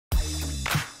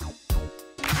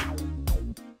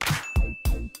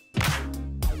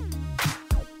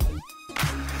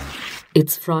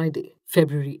It's Friday,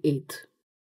 February 8th.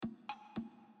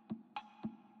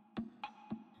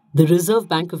 The Reserve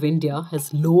Bank of India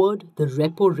has lowered the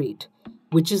repo rate,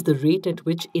 which is the rate at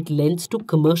which it lends to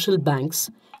commercial banks,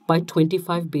 by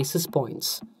 25 basis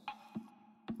points.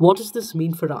 What does this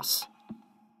mean for us?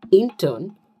 In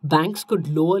turn, banks could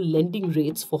lower lending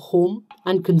rates for home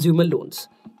and consumer loans,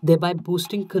 thereby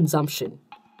boosting consumption.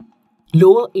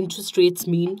 Lower interest rates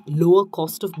mean lower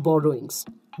cost of borrowings,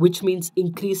 which means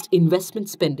increased investment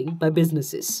spending by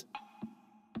businesses.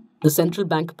 The central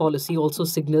bank policy also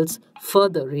signals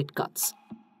further rate cuts.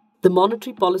 The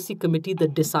Monetary Policy Committee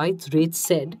that decides rates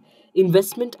said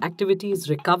investment activity is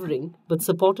recovering but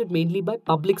supported mainly by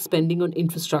public spending on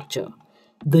infrastructure.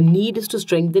 The need is to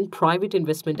strengthen private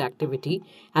investment activity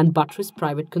and buttress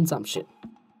private consumption.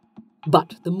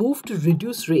 But the move to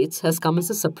reduce rates has come as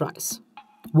a surprise.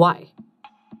 Why?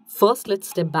 First, let's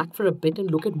step back for a bit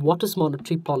and look at what is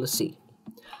monetary policy.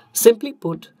 Simply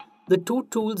put, the two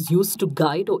tools used to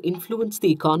guide or influence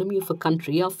the economy of a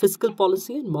country are fiscal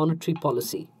policy and monetary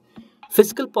policy.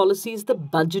 Fiscal policy is the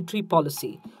budgetary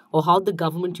policy, or how the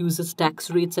government uses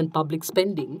tax rates and public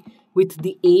spending with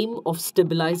the aim of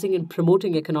stabilizing and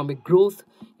promoting economic growth,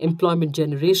 employment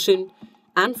generation,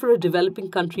 and for a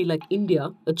developing country like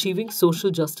India, achieving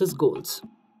social justice goals.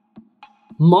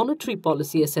 Monetary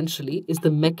policy essentially is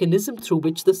the mechanism through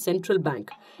which the central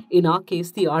bank, in our case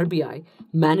the RBI,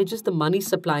 manages the money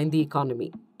supply in the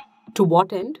economy. To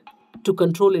what end? To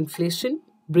control inflation,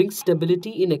 bring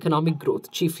stability in economic growth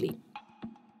chiefly.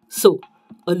 So,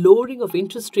 a lowering of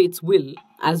interest rates will,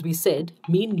 as we said,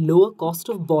 mean lower cost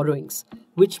of borrowings,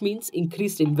 which means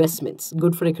increased investments,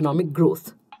 good for economic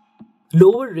growth.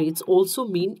 Lower rates also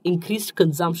mean increased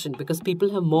consumption because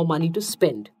people have more money to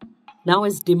spend. Now,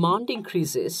 as demand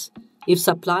increases, if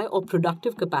supply or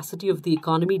productive capacity of the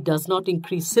economy does not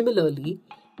increase similarly,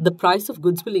 the price of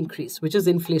goods will increase, which is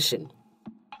inflation.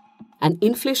 And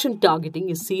inflation targeting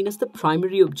is seen as the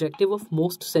primary objective of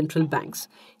most central banks.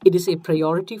 It is a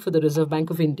priority for the Reserve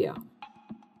Bank of India.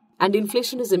 And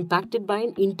inflation is impacted by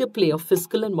an interplay of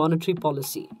fiscal and monetary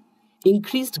policy.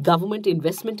 Increased government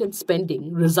investment and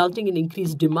spending resulting in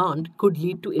increased demand could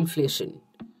lead to inflation.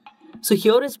 So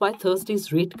here is why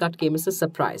Thursday's rate cut came as a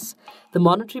surprise. The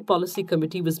Monetary Policy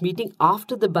Committee was meeting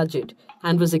after the budget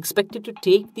and was expected to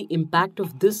take the impact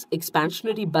of this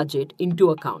expansionary budget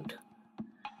into account.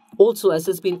 Also, as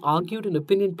has been argued in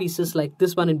opinion pieces like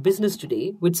this one in Business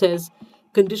Today, which says,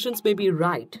 conditions may be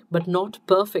right but not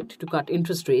perfect to cut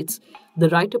interest rates, the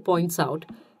writer points out,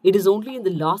 it is only in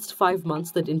the last 5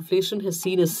 months that inflation has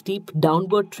seen a steep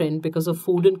downward trend because of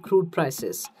food and crude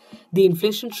prices. The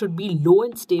inflation should be low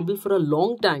and stable for a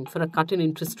long time for a cut in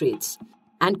interest rates.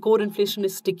 And core inflation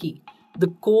is sticky. The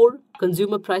core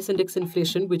consumer price index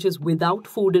inflation, which is without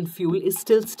food and fuel, is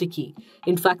still sticky.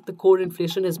 In fact, the core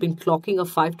inflation has been clocking a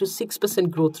 5 to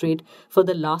 6% growth rate for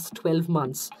the last 12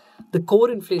 months. The core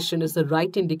inflation is the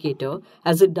right indicator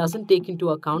as it doesn't take into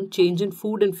account change in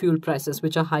food and fuel prices,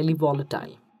 which are highly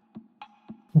volatile.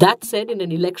 That said, in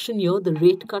an election year, the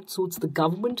rate cut suits the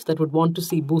government that would want to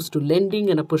see boost to lending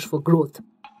and a push for growth.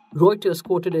 Reuters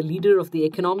quoted a leader of the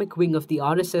economic wing of the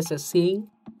RSS as saying,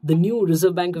 the new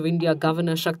Reserve Bank of India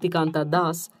Governor Shaktikanta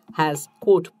Das has,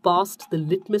 quote, passed the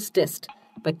litmus test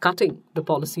by cutting the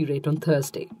policy rate on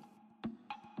Thursday.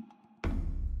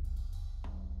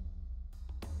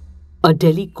 A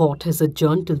Delhi court has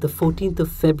adjourned till the 14th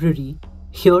of February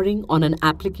hearing on an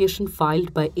application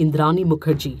filed by Indrani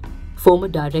Mukerjea, former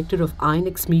director of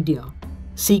INX Media,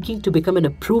 seeking to become an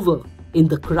approver in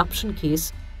the corruption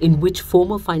case in which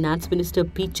former Finance Minister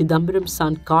P. Chidambaram's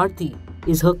son Karti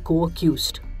is her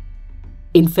co-accused.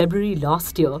 In February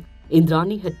last year,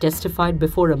 Indrani had testified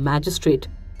before a magistrate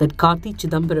that Karti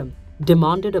Chidambaram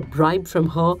demanded a bribe from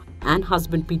her and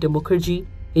husband Peter Mukerjea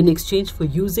in exchange for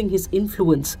using his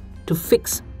influence to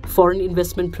fix Foreign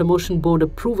Investment Promotion Board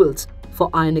approvals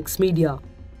for INX Media.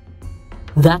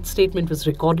 That statement was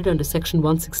recorded under Section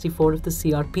 164 of the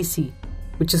CRPC,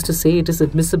 which is to say it is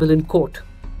admissible in court.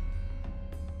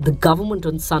 The government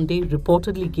on Sunday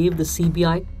reportedly gave the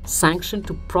CBI sanction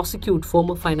to prosecute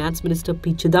former Finance Minister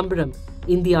P. Chidambaram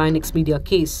in the INX Media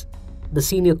case. The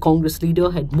senior Congress leader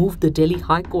had moved the Delhi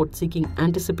High Court seeking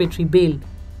anticipatory bail.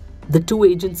 The two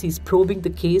agencies probing the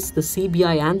case, the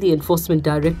CBI and the Enforcement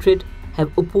Directorate,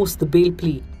 have opposed the bail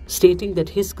plea, stating that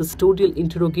his custodial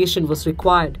interrogation was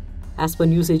required. As per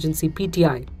news agency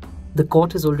PTI, the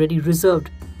court has already reserved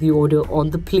the order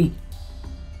on the plea.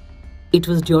 It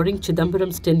was during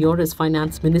Chidambaram's tenure as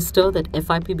finance minister that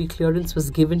FIPB clearance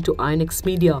was given to INX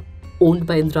Media, owned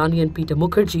by Indrani and Peter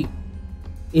Mukerjea.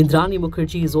 Indrani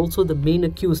Mukerjea is also the main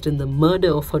accused in the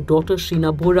murder of her daughter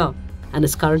Sheena Bora, and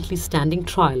is currently standing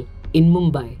trial in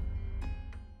Mumbai.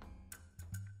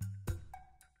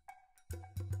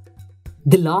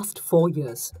 The last 4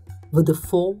 years were the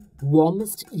 4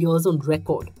 warmest years on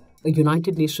record, a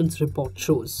United Nations report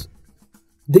shows.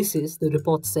 This is, the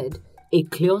report said, a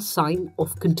clear sign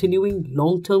of continuing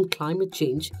long-term climate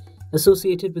change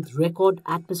associated with record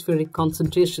atmospheric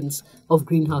concentrations of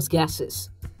greenhouse gases.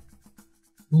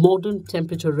 Modern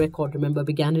temperature record, remember,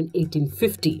 began in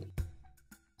 1850.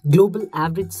 Global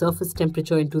average surface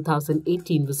temperature in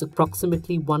 2018 was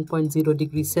approximately 1.0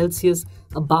 degrees Celsius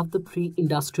above the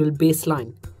pre-industrial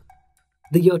baseline.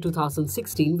 The year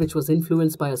 2016, which was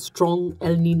influenced by a strong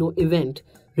El Nino event,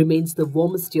 remains the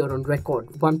warmest year on record,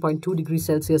 1.2 degrees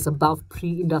Celsius above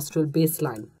pre-industrial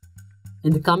baseline.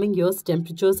 In the coming years,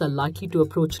 temperatures are likely to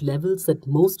approach levels that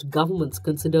most governments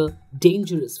consider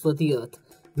dangerous for the Earth,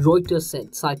 Reuters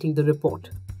said, citing the report.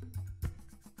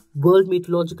 World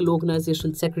Meteorological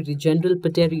Organization Secretary General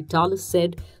Petteri Talas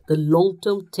said the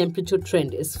long-term temperature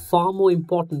trend is far more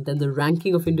important than the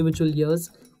ranking of individual years,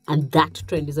 and that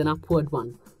trend is an upward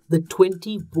one. The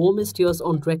 20 warmest years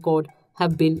on record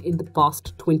have been in the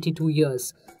past 22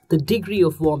 years. The degree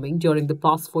of warming during the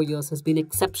past 4 years has been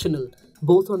exceptional,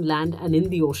 both on land and in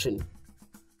the ocean.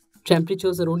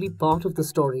 Temperatures are only part of the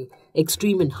story.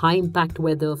 Extreme and high-impact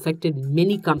weather affected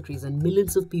many countries and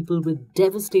millions of people with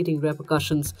devastating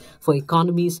repercussions for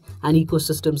economies and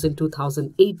ecosystems in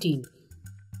 2018.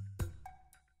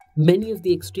 Many of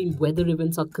the extreme weather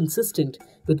events are consistent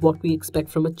with what we expect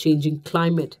from a changing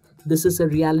climate. This is a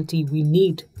reality we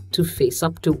need to face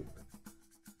up to.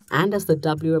 And as the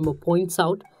WMO points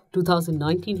out,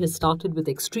 2019 has started with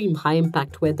extreme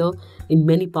high-impact weather in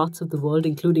many parts of the world,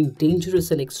 including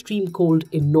dangerous and extreme cold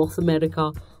in North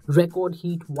America, record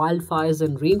heat, wildfires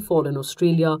and rainfall in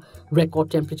Australia,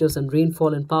 record temperatures and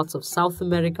rainfall in parts of South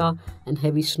America, and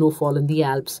heavy snowfall in the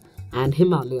Alps and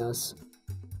Himalayas.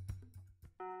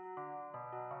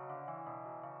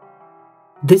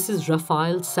 This is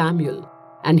Raphael Samuel,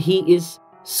 and he is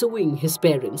suing his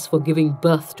parents for giving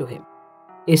birth to him.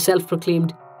 A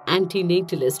self-proclaimed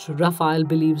anti-natalist, Raphael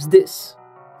believes this.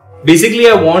 Basically,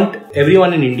 I want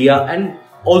everyone in India and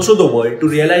also the world to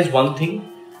realize one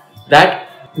thing, that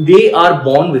they are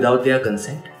born without their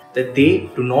consent, that they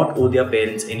do not owe their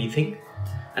parents anything.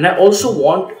 And I also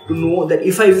want to know that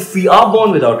if we are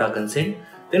born without our consent,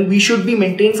 then we should be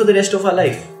maintained for the rest of our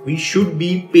life. We should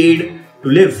be paid to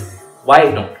live.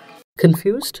 Why not?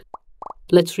 Confused?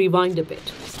 Let's rewind a bit.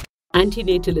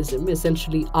 Antinatalism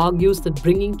essentially argues that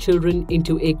bringing children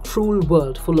into a cruel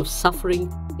world full of suffering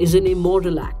is an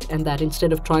immoral act, and that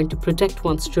instead of trying to protect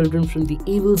one's children from the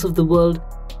evils of the world,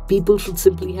 people should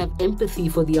simply have empathy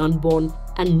for the unborn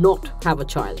and not have a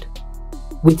child.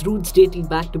 With roots dating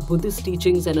back to Buddhist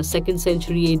teachings and a 2nd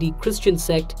century AD Christian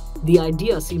sect, the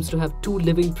idea seems to have 2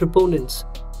 living proponents.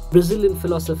 Brazilian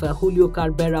philosopher Julio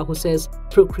Cabrera, who says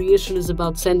procreation is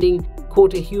about sending,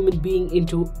 quote, a human being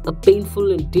into a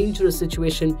painful and dangerous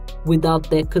situation without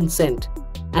their consent.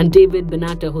 And David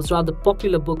Benata, whose rather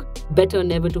popular book, Better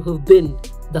Never to Have Been,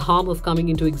 The Harm of Coming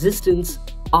into Existence,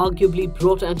 arguably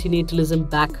brought antinatalism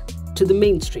back to the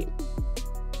mainstream.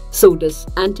 So does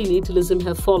antinatalism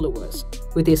have followers?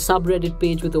 With a subreddit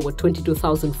page with over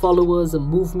 22,000 followers, a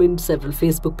movement, several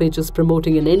Facebook pages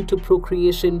promoting an end to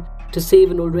procreation to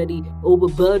save an already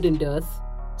overburdened earth?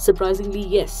 Surprisingly,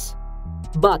 yes.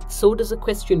 But so does a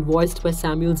question voiced by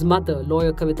Samuel's mother,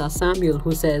 lawyer Kavita Samuel,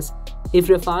 who says, if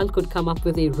Raphael could come up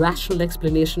with a rational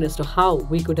explanation as to how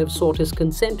we could have sought his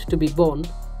consent to be born,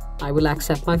 I will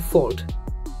accept my fault.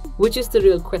 Which is the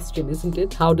real question, isn't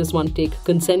it? How does one take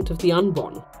consent of the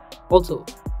unborn? Also,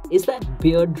 is that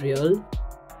beard real?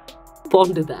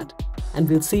 Ponder that, and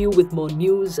we'll see you with more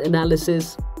news,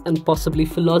 analysis, and possibly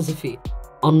philosophy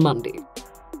on Monday.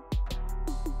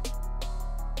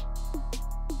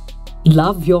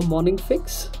 Love your morning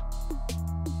fix?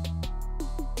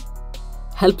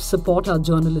 Help support our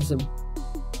journalism.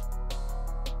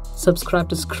 Subscribe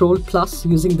to Scroll Plus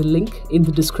using the link in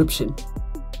the description.